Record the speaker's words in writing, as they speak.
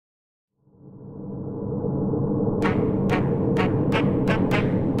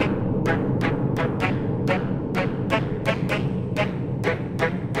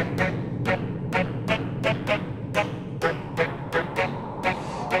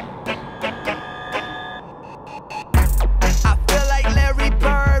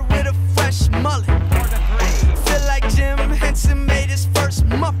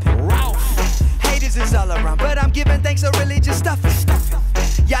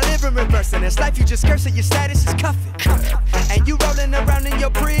first in this life, you just cursing, your status is cuffing. And you rolling around in your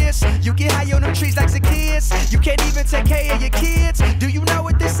Prius, you get high on them trees like Zacchaeus. You can't even take care of your kids. Do you know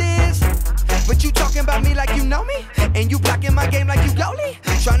what this is? But you talking about me like you know me, and you blocking my game like you goalie.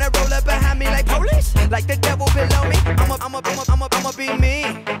 Tryna roll up behind me like police, like the devil below me. I'ma be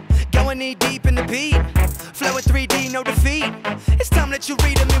me, going knee deep in the beat. Flow with 3D, no defeat. It's time that you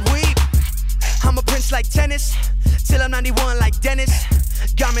read them and weep. I'm a prince like tennis, till I'm 91 like Dennis.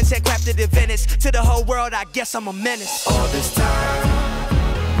 Garments handcrafted in Venice. To the whole world, I guess I'm a menace. All this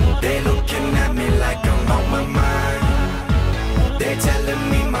time, they looking at me like I'm on my mind. They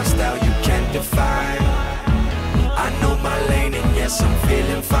telling me my style you can't define. I know my lane and yes, I'm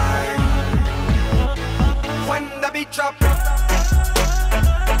feeling fine. When the beat drop,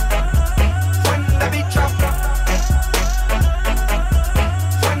 when the beat drop,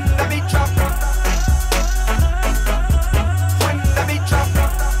 when the beat drop, when the beat drop,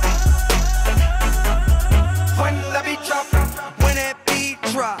 when the beat drop, when that beat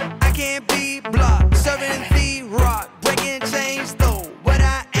drop, I can't be blocked. Serving the rock, breaking chains though. What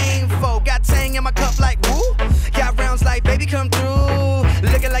I aim for, got tang in my cup like woo. Got rounds like baby come through.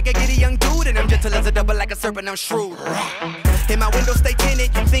 Looking like a giddy young dude, and I'm gentle as a double like a serpent, I'm shrewd. And my window stay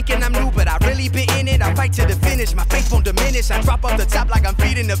tinted, you thinking I'm new, but I really been in it. I fight to the finish, my faith won't diminish. I drop off the top like I'm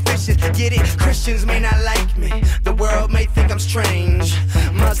feeding the fishes. Get it? Christians may not like me, the world may think I'm strange.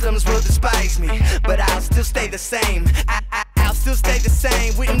 Muslims will despise me, but I'll still stay the same. I'll still stay the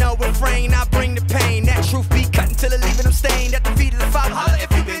same, with no refrain. I bring the pain, that truth be cut until it leaving them stained. At the feet of the Father, holler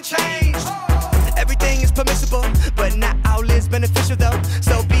if you've been changed. Everything is permissible, but not all is beneficial though.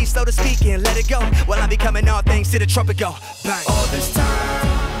 So be slow to speak and let it go, while I'm becoming all things to the trumpet go. Bang. All this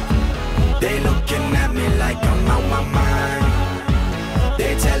time, they looking at me like I'm on my mind.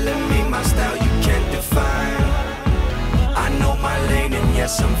 They telling me my style you can't define. I know my lane and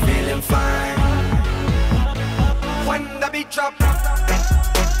yes, I'm feeling fine. When the beat drop,